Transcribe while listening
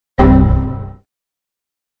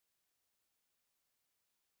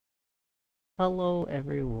Hello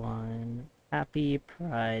everyone. Happy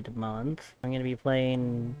Pride Month. I'm gonna be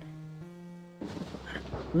playing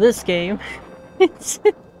this game.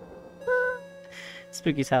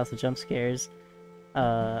 Spooky's House of Jumpscares.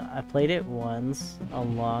 I played it once a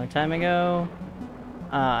long time ago.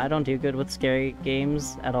 I don't do good with scary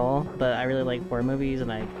games at all, but I really like horror movies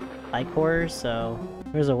and I like horror, so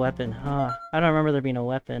there's a weapon. Huh. I don't remember there being a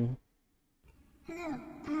weapon. Hello,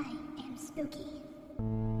 I am Spooky.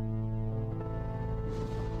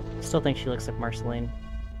 Still think she looks like Marceline.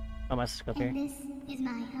 Oh, my sister up here. And this is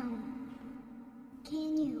my home.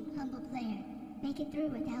 Can you, humble player, make it through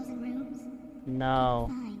 1,000 rooms? No.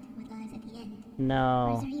 Find what lies at the end.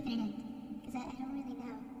 No. Or is there even an end? Because I don't really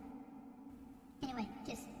know. Anyway,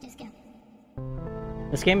 just go.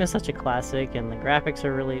 This game is such a classic, and the graphics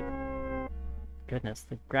are really... Goodness,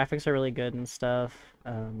 the graphics are really good and stuff.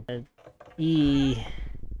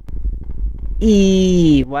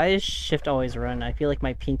 Why is shift always run? I feel like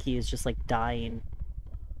my pinky is just like dying.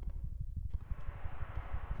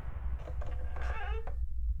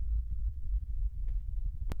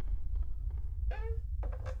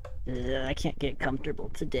 I can't get comfortable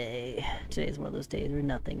today. Today's one of those days where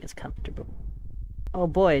nothing is comfortable. Oh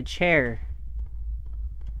boy, a chair.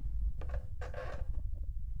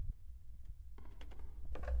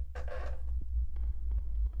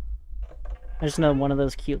 I just know one of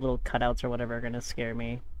those cute little cutouts or whatever are gonna scare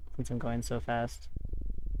me since I'm going so fast.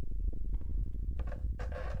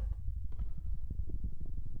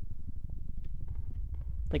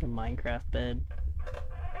 Like a Minecraft bed.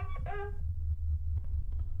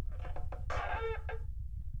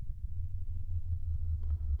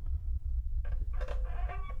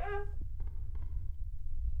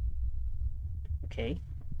 Okay.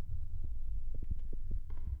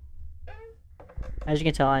 As you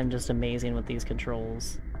can tell, I'm just amazing with these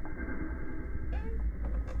controls.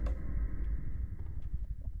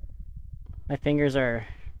 My fingers are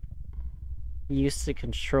used to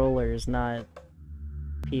controllers, not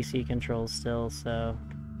PC controls still, so...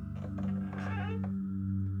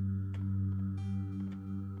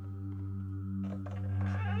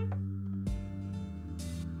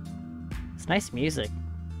 It's nice music.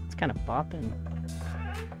 It's kind of bopping.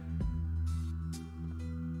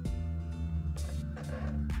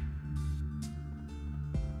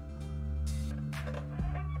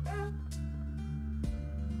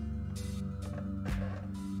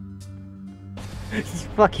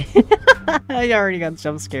 Fucking... I already got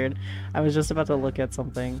jump scared. I was just about to look at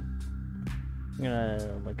something. I'm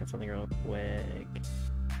gonna look at something real quick.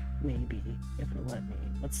 Maybe, if it'll let me.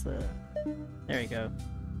 What's the... There you go.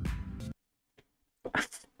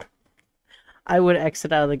 I would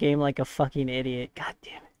exit out of the game like a fucking idiot. God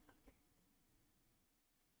damn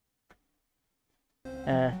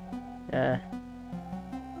it.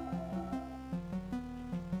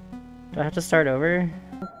 Do I have to start over?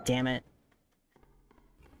 Damn it.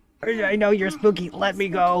 I know you're spooky. Let me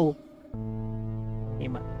go.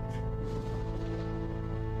 Can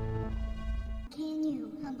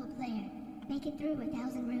you, humble player, make it through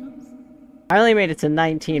 1,000 rooms? I only made it to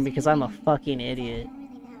 19 because I'm a fucking idiot. I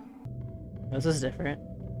don't really know. This is different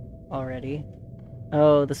already.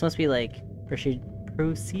 Oh, this must be like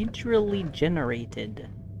procedurally generated.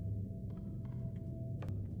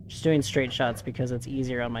 Just doing straight shots because it's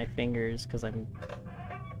easier on my fingers because I'm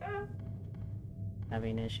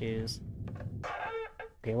having issues.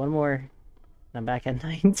 Okay, one more. And I'm back at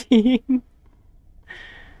 19.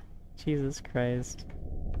 Jesus Christ.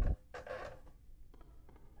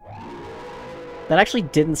 That actually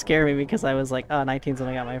didn't scare me because I was like, oh, 19's when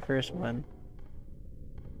I got my first one.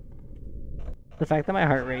 The fact that my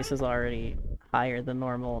heart rate is already higher than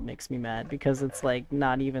normal makes me mad because it's like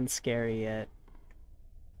not even scary yet.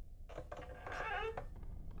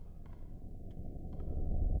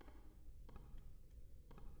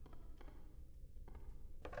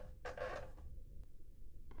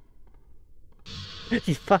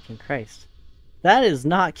 Jesus fucking Christ. That is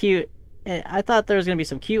not cute. I thought there was gonna be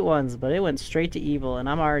some cute ones, but it went straight to evil, and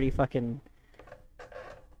I'm already fucking...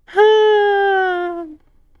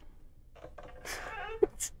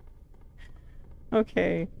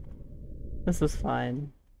 Okay. This is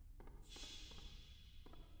fine.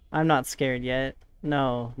 I'm not scared yet.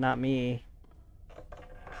 No, not me.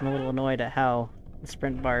 I'm a little annoyed at how the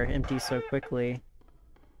sprint bar empties so quickly.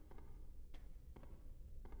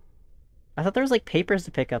 I thought there was like papers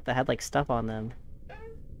to pick up that had like stuff on them.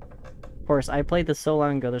 Of course, I played this so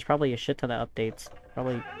long ago, there's probably a shit ton of updates.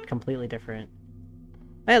 Probably completely different.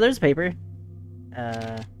 Oh, yeah, there's a paper.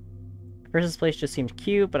 First, this place just seemed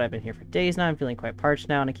cute, but I've been here for days now. I'm feeling quite parched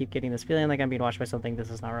now, and I keep getting this feeling like I'm being watched by something. This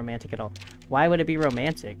is not romantic at all. Why would it be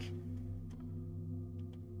romantic?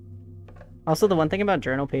 Also, the one thing about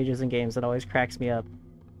journal pages in games that always cracks me up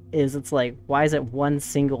is it's like, why is it one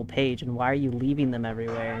single page and why are you leaving them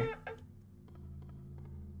everywhere?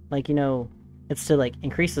 Like, you know, it's to like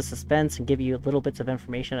increase the suspense and give you little bits of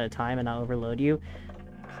information at a time and not overload you.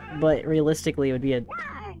 But realistically, it would be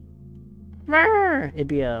it'd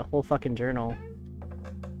be a whole fucking journal.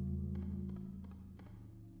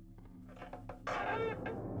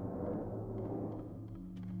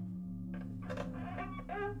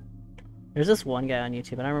 There's this one guy on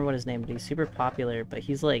YouTube, I don't remember what his name, but he's super popular, but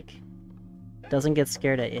he's like, doesn't get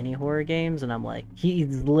scared at any horror games, and I'm like,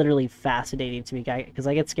 he's literally fascinating to me, guy, because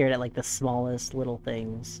I get scared at like the smallest little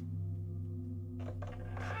things.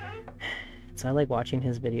 So I like watching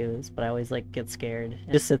his videos, but I always like get scared.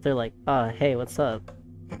 Just sit there like, oh, hey, what's up?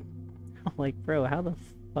 I'm like, bro, how the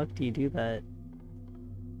fuck do you do that?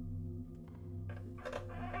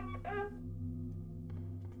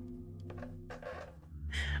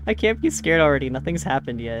 I can't be scared already. Nothing's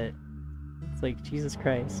happened yet. It's like, Jesus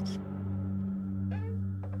Christ.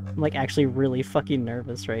 I'm like actually really fucking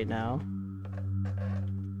nervous right now.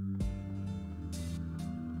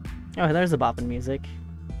 Oh, there's the bopping music.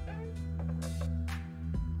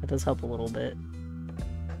 That does help a little bit.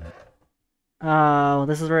 Oh,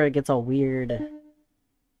 this is where it gets all weird.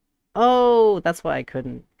 Oh, that's why I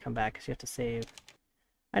couldn't come back, because you have to save.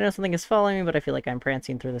 I know something is following me, but I feel like I'm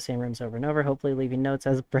prancing through the same rooms over and over, hopefully leaving notes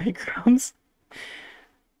as breadcrumbs.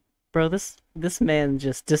 Bro, this man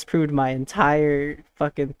just disproved my entire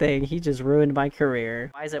fucking thing. He just ruined my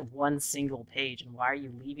career. Why is it one single page, and why are you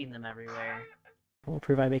leaving them everywhere? I will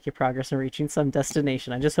prove I make progress in reaching some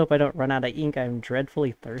destination. I just hope I don't run out of ink. I'm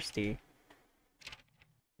dreadfully thirsty.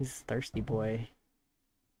 He's a thirsty boy.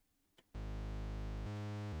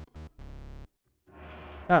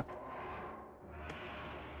 Ah.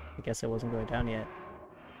 I guess it wasn't going down yet.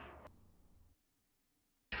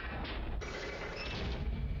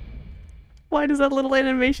 Why does that little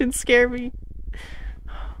animation scare me? Oh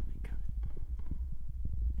my god.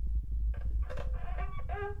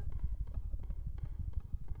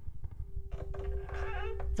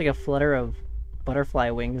 It's like a flutter of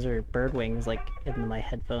butterfly wings or bird wings like in my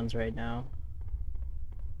headphones right now.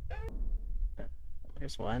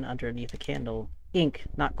 There's one underneath a candle. Ink,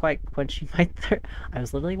 not quite quenching my thirst. I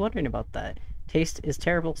was literally wondering about that. Taste is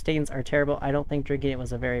terrible, stains are terrible. I don't think drinking it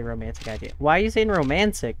was a very romantic idea. Why are you saying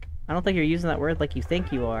romantic? I don't think you're using that word like you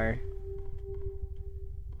think you are.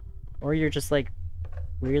 Or you're just like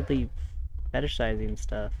weirdly fetishizing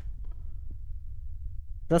stuff.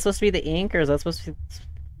 Is that supposed to be the ink, or is that supposed to be...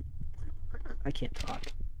 I can't talk.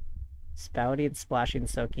 Spouting, splashing,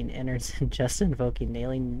 soaking, innards, and just invoking,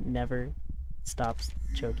 nailing never stops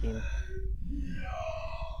choking.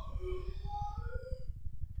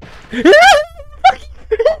 I didn't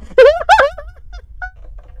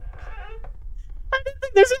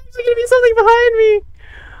think there's actually gonna be something behind me!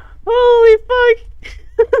 Holy fuck!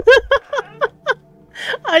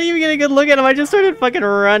 I didn't even get a good look at him, I just started fucking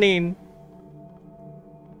running.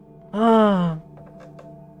 Oh.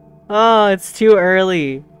 Oh, it's too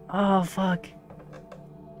early. Oh, fuck.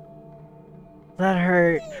 That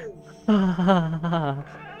hurt.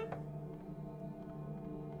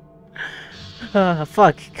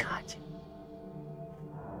 Fuck. God.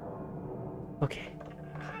 Okay.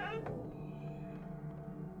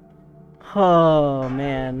 Oh,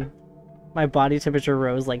 man. My body temperature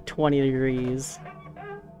rose like 20 degrees.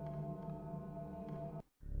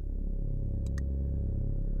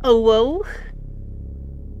 Oh, whoa.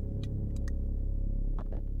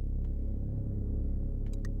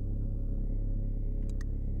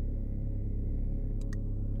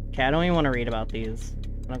 Okay, I don't even want to read about these.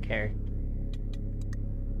 I don't care.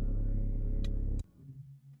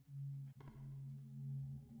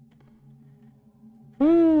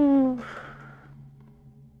 Ooh.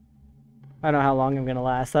 I don't know how long I'm gonna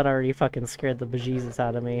last. That already fucking scared the bejesus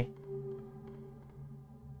out of me.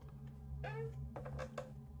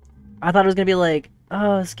 I thought it was gonna be like,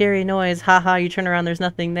 oh, scary noise, haha, you turn around, there's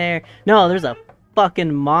nothing there. No, there's a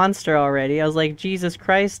fucking monster already. I was like, Jesus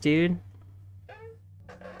Christ, dude.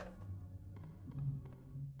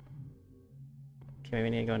 Okay, maybe we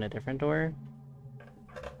need to go in a different door.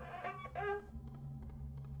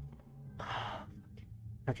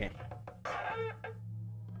 Okay.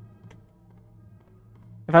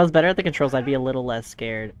 If I was better at the controls, I'd be a little less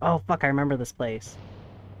scared. Oh, fuck, I remember this place.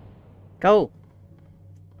 Go!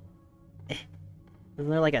 Isn't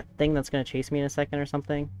there like a thing that's gonna chase me in a second or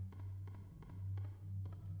something?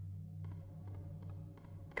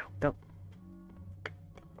 Go, go.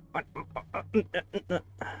 That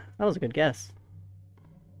was a good guess.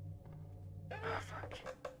 Oh, fuck.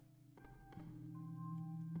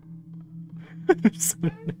 I'm so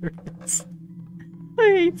nervous. I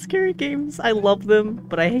hate scary games. I love them,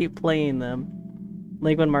 but I hate playing them.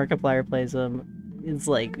 Like when Markiplier plays them, it's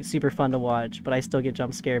like super fun to watch, but I still get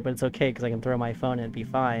jump scared, but it's okay because I can throw my phone and it'd be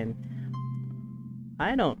fine.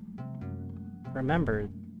 I don't remember.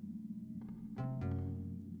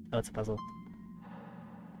 Oh, it's a puzzle.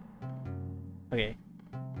 Okay.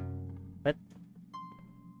 What?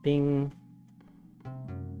 Bing.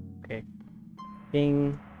 Okay.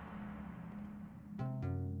 Bing.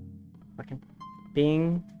 Fucking.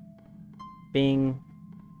 Bing. Bing.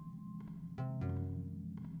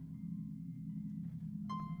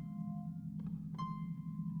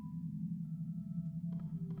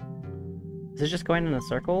 Is it just going in a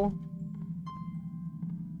circle?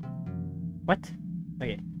 What?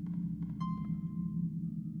 Okay.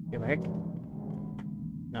 Go back?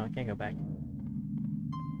 No, I can't go back.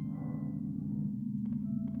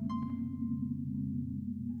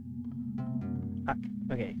 Fuck.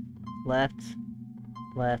 Okay. Left.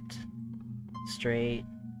 Left. Straight.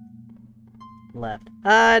 Left.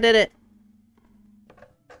 Ah, I did it!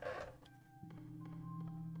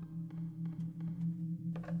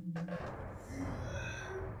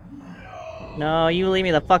 No, you leave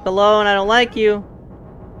me the fuck alone, I don't like you!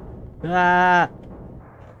 Ah!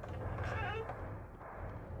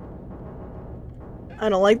 I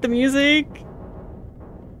don't like the music!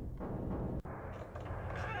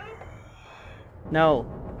 No.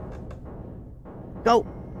 Go!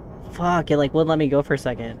 Fuck, it like wouldn't let me go for a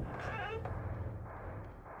second.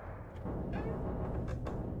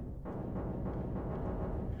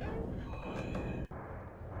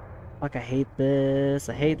 Fuck, I hate this.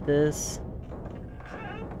 I hate this.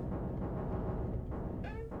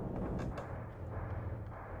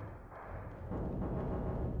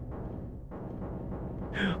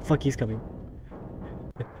 Fuck, he's coming.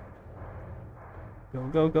 Go,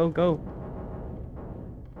 go, go, go.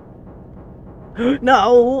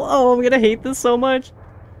 No! Oh, I'm gonna hate this so much.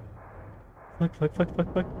 Fuck, fuck, fuck,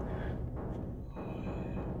 fuck, fuck.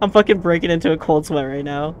 I'm fucking breaking into a cold sweat right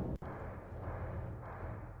now.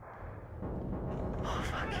 Oh,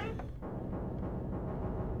 fuck.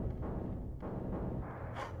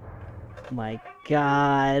 My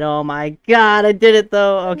god, oh my god, I did it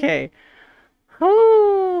though! Okay.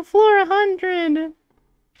 Oh, floor 100!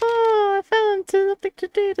 Oh, I found something to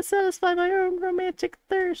do to satisfy my own romantic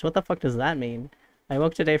thirst. What the fuck does that mean? I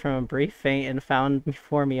woke today from a brief faint and found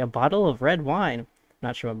before me a bottle of red wine.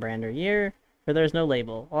 Not sure what brand or year, for there's no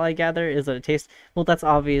label. All I gather is that it tastes... Well, that's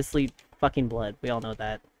obviously fucking blood. We all know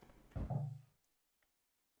that.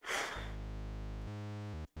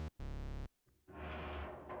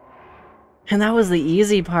 And that was the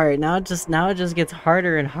easy part. Now it just gets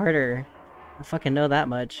harder and harder. I fucking know that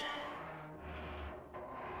much.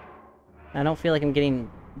 I don't feel like I'm getting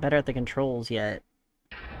better at the controls yet.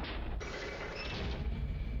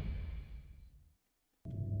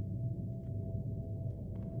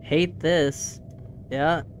 Hate this.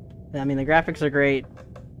 Yeah. I mean, the graphics are great.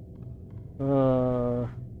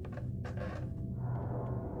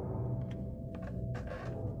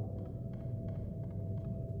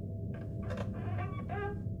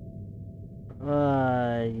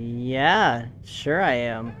 Yeah. Sure I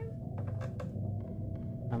am.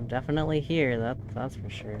 I'm definitely here, that's for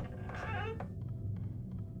sure.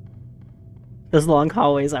 Those long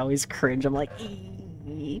hallways, I always cringe. I'm like,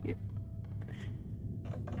 eee.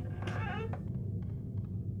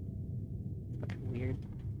 Fucking weird.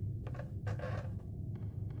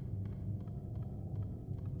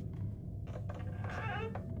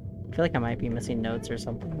 I feel like I might be missing notes or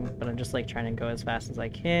something, but I'm just like trying to go as fast as I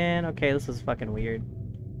can. Okay, this is fucking weird.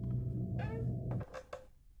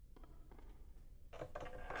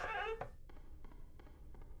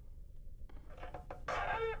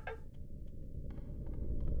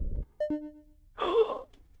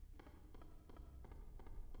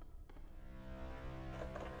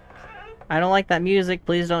 I don't like that music.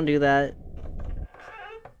 Please don't do that.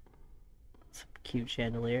 It's a cute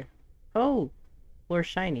chandelier. Oh! Floor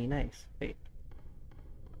shiny. Nice. Wait.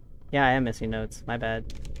 Yeah, I am missing notes. My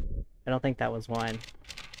bad. I don't think that was one.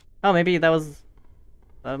 Oh, maybe that was...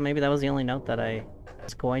 maybe that was the only note that I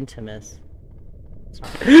was going to miss. It's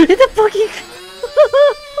a fucking...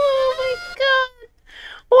 Oh my god!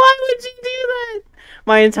 Why would you do that?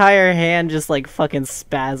 My entire hand just like fucking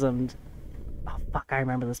spasmed. Oh fuck, I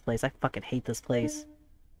remember this place. I fucking hate this place.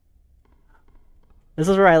 This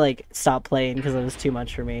is where I like stopped playing because it was too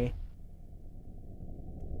much for me.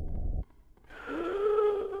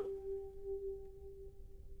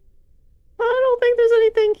 I don't think there's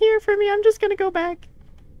anything here for me. I'm just gonna go back.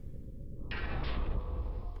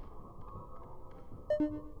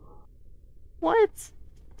 What?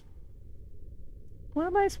 What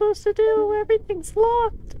am I supposed to do? Everything's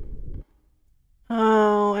locked.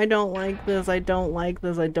 Oh, I don't like this. I don't like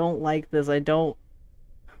this. I don't like this. I don't...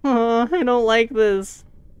 Oh, I don't like this.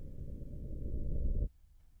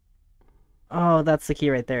 Oh, that's the key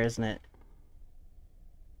right there, isn't it?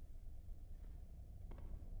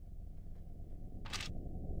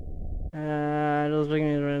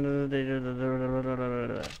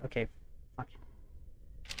 Okay. Fuck.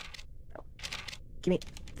 Gimme.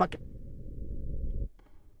 Fuck it.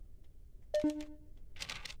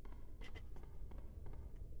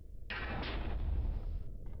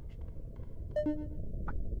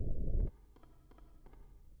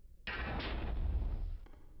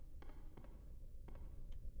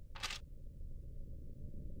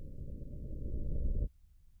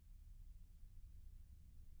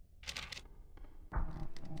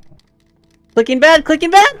 Clicking bad!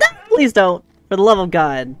 Clicking bad! No, please don't! For the love of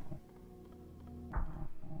God.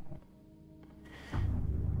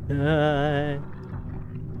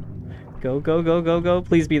 Go, go, go, go, go.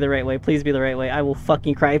 Please be the right way. Please be the right way. I will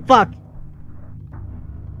fucking cry. Fuck!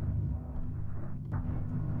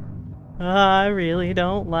 I really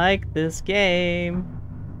don't like this game.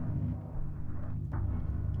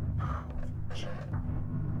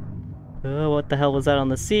 Oh, what the hell was that on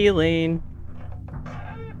the ceiling?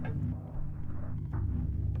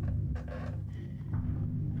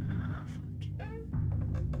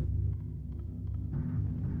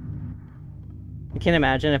 I can't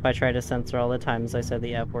imagine if I tried to censor all the times I said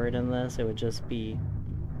the F word in this, it would just be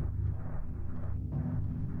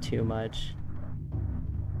too much.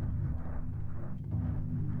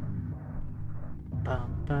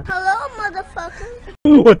 Hello,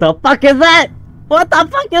 motherfucker. What the fuck is that? What the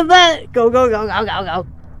fuck is that? Go, go, go, go, go, go.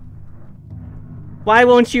 Why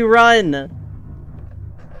won't you run?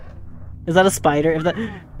 Is that a spider?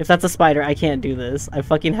 If that's a spider, I can't do this. I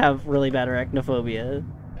fucking have really bad arachnophobia.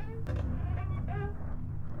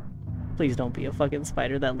 Please don't be a fucking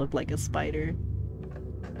spider that looked like a spider.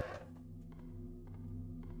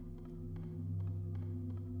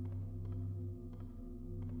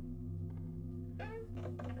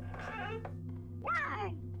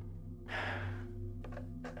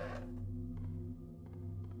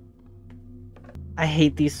 I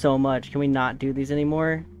hate these so much. Can we not do these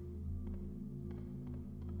anymore?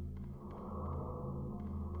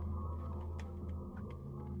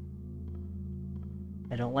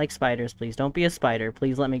 I don't like spiders. Please don't be a spider.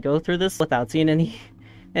 Please let me go through this without seeing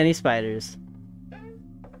any spiders.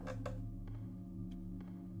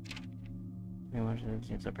 I want to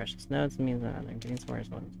see so precious notes. It means that I'm getting some more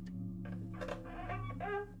ones.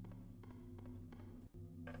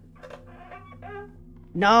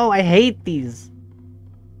 No, I hate these.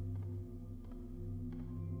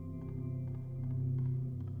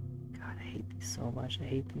 God, I hate these so much. I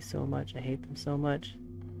hate these so much. I hate them so much.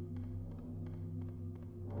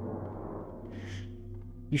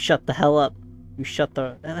 You shut the hell up. You shut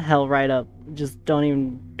the hell right up. Just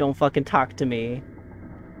don't fucking talk to me.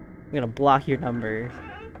 I'm gonna block your number.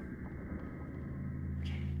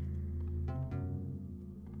 Okay.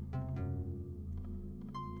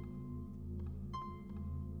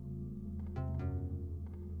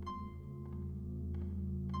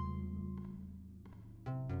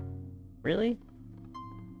 Really?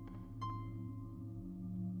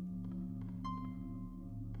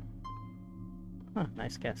 Huh,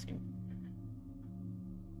 nice casting.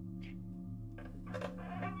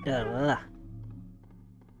 Ugh.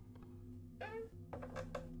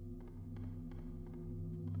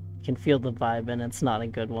 Can feel the vibe and it's not a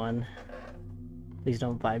good one. Please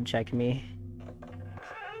don't vibe check me.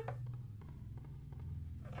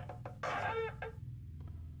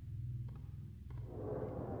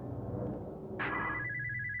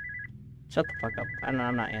 Shut the fuck up. I'm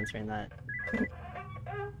not answering that.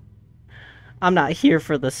 I'm not here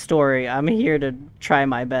for the story. I'm here to try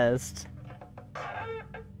my best.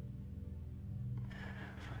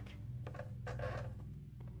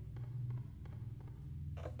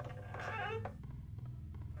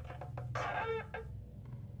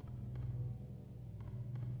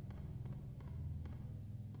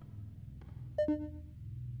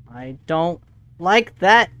 I don't like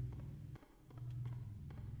that.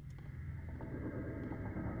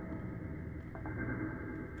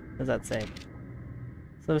 What does that say?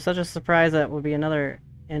 So it was such a surprise that would be another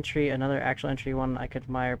entry, another actual entry, one I could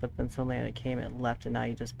admire, but then suddenly it came, it left, and now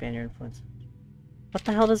you just ban your influence. What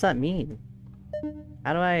the hell does that mean?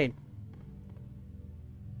 How do I...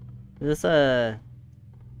 Is this a...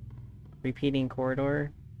 repeating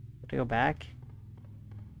corridor? Have to go back?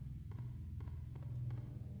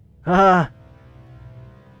 Ah!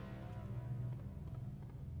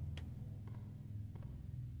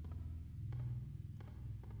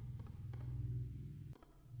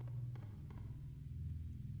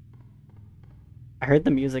 I heard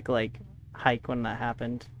the music, like, hike when that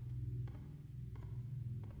happened.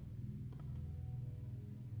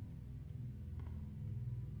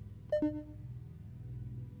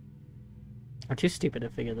 I'm too stupid to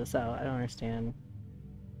figure this out. I don't understand.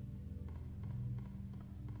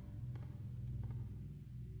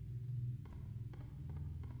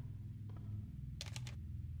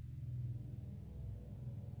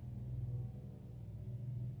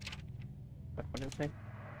 What did it say?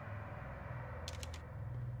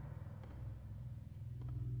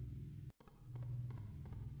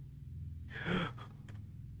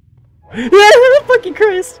 Fucking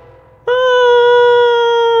Christ!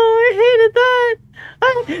 Oh, I hated that!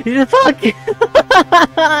 Fuck!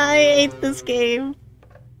 I hate this game!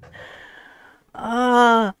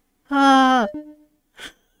 Ah! Ah!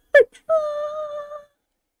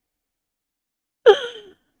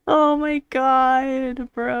 Oh my god,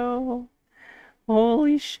 bro.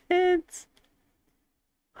 Holy shit.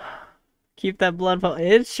 Keep that blood pumping.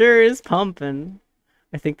 It sure is pumping.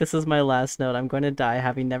 I think this is my last note. I'm going to die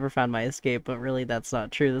having never found my escape, but really that's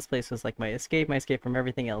not true. This place was like my escape from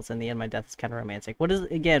everything else. In the end, my death is kind of romantic. What is,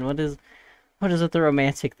 again, what is with the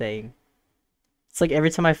romantic thing? It's like every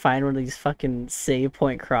time I find one of these fucking save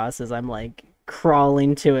point crosses, I'm like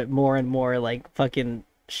crawling to it more and more, like fucking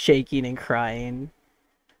shaking and crying.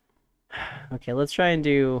 Okay, let's try and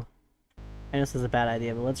do... I know this is a bad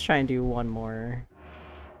idea, but let's try and do one more.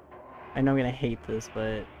 I know I'm gonna hate this,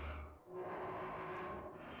 but...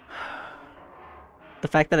 the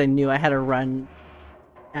fact that I knew I had to run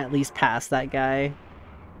at least past that guy.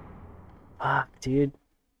 Fuck, dude.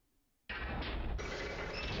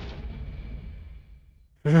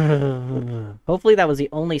 Hopefully that was the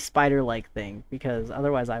only spider-like thing, because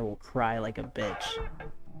otherwise I will cry like a bitch.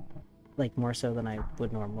 Like, more so than I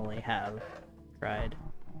would normally have cried.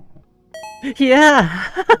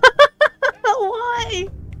 Yeah! Why?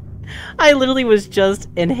 I literally was just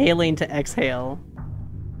inhaling to exhale.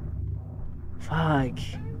 Fuck.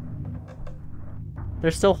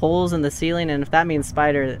 There's still holes in the ceiling, and if that means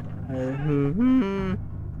spider...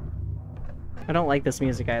 I don't like this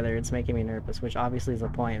music either. It's making me nervous, which obviously is the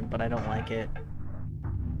point, but I don't like it.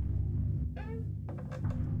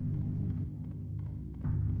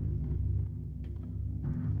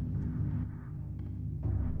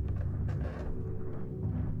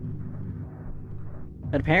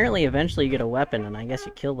 But apparently, eventually you get a weapon, and I guess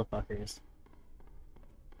you kill the fuckers.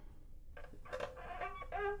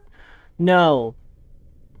 No!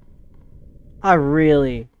 I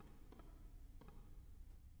really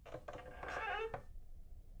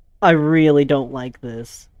don't like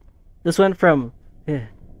this. This went from...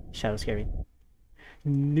 shadow scary.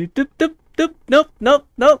 Nope, nope, nope, nope, nope, nope,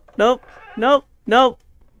 nope, nope, nope,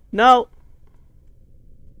 no.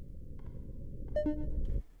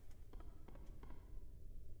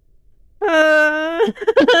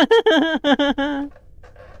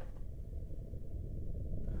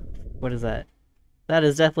 What is that? That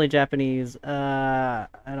is definitely Japanese. I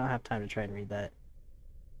don't have time to try and read that.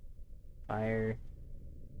 Fire.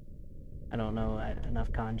 I don't know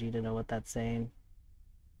enough kanji to know what that's saying.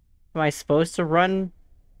 Am I supposed to run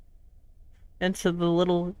into the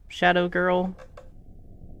little shadow girl?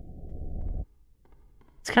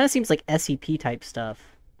 It kind of seems like SCP type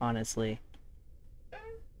stuff, honestly.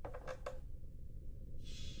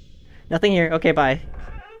 Nothing here. Okay, bye.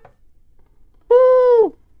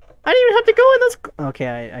 Woo! I didn't even have to go in this.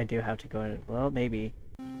 Okay, I do have to go in. Well, maybe.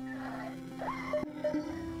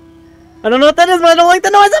 I don't know what that is, but I don't like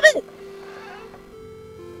the noise of it!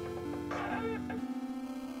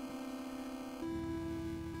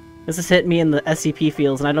 This has hit me in the SCP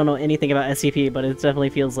feels, and I don't know anything about SCP, but it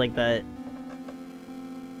definitely feels like that.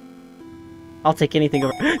 I'll take anything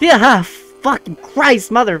over- Yeah! Fucking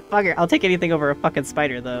Christ, motherfucker! I'll take anything over a fucking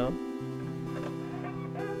spider, though.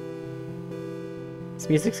 This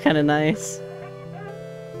music's kinda nice.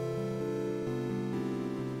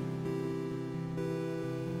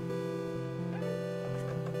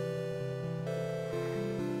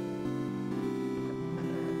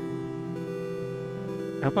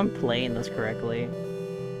 I hope I'm playing this correctly.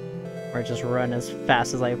 Or just run as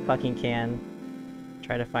fast as I fucking can.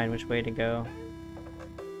 Try to find which way to go.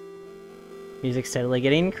 Music's steadily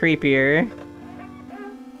getting creepier.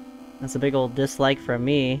 That's a big old dislike from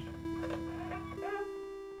me.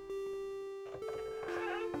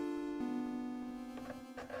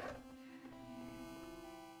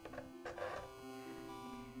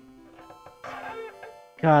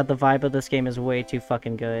 God, the vibe of this game is way too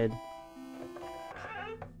fucking good.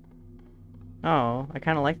 Oh, I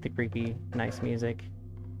kinda like the creepy, nice music.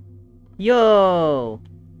 Yo!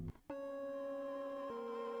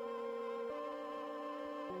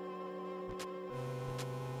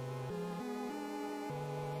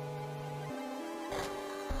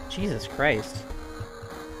 Jesus Christ.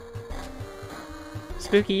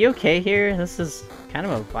 Spooky, you okay here? This is kind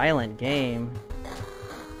of a violent game.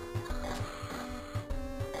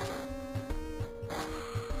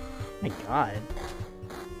 My god.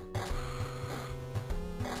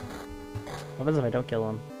 What happens if I don't kill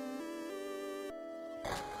him?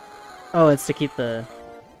 Oh, it's to keep the...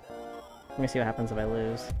 Let me see what happens if I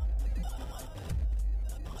lose.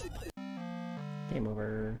 Game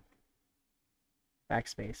over.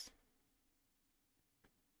 Backspace.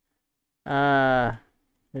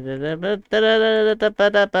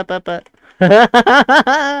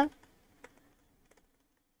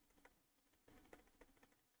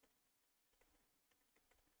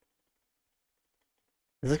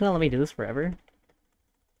 Is this gonna let me do this forever?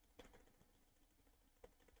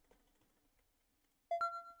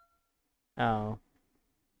 Oh.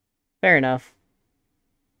 Fair enough.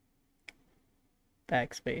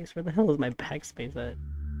 Backspace. Where the hell is my backspace at?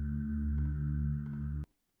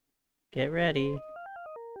 Get ready.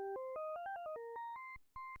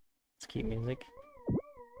 Let's keep music.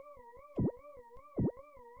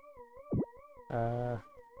 Are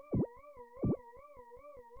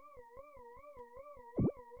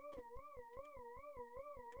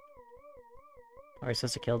we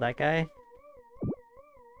supposed to kill that guy?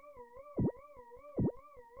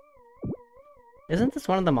 Isn't this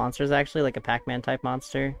one of the monsters actually, like a Pac-Man type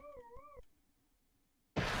monster?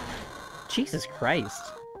 Jesus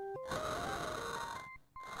Christ.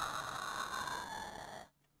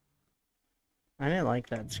 I didn't like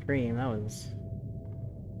that scream, that was...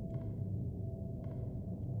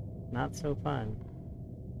 not so fun.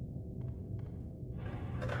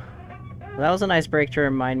 Well, that was a nice break to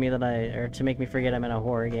remind me that or to make me forget I'm in a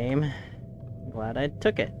horror game. I'm glad I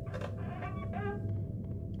took it.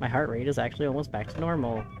 My heart rate is actually almost back to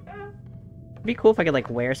normal. It'd be cool if I could, like,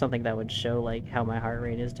 wear something that would show, like, how my heart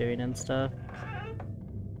rate is doing and stuff.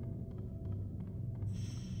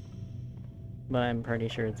 But I'm pretty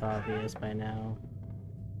sure it's obvious by now.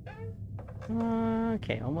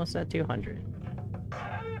 Okay, almost at 200.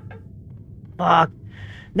 Fuck!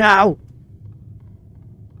 No!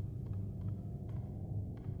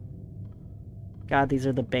 God, these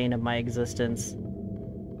are the bane of my existence.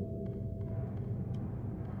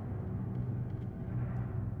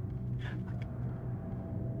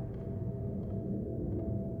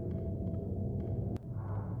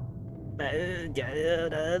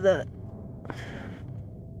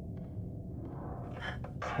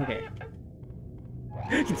 Okay.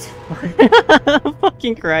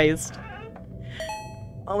 Fucking Christ.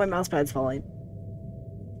 Oh, my mouse pad's falling.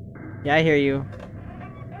 Yeah, I hear you.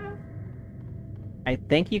 I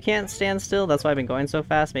think you can't stand still, that's why I've been going so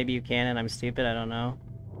fast. Maybe you can and I'm stupid, I don't know.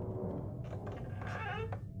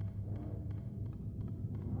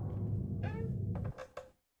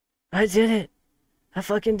 I did it! I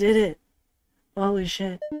fucking did it! Holy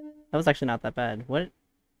shit. That was actually not that bad. What?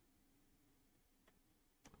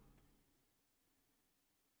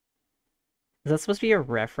 Is that supposed to be a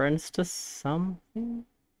reference to something?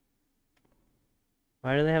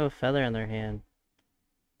 Why do they have a feather in their hand?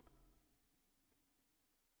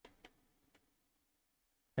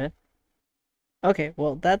 Eh? Okay,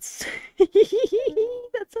 well that's... that's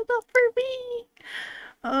enough for me!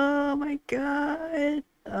 Oh my god!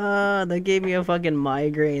 That gave me a fucking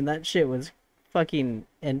migraine. That shit was fucking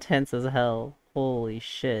intense as hell. Holy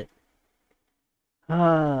shit.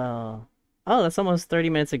 Oh. Oh, that's almost 30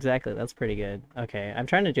 minutes exactly. That's pretty good. Okay, I'm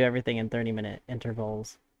trying to do everything in 30-minute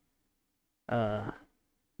intervals. Yeah,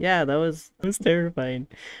 that was terrifying.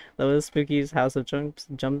 That was Spooky's House of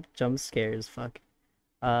Jump Scares. Fuck.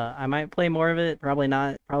 I might play more of it. Probably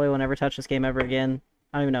not. Probably won't ever touch this game ever again.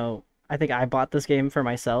 I don't even know. I think I bought this game for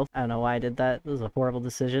myself. I don't know why I did that. It was a horrible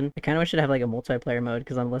decision. I kind of wish it'd have like a multiplayer mode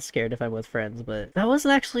because I'm less scared if I'm with friends, but that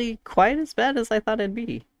wasn't actually quite as bad as I thought it'd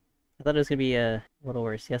be. I thought it was gonna be a little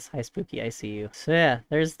worse. Yes, hi Spooky, I see you. So yeah,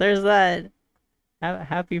 there's that.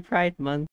 Happy Pride Month.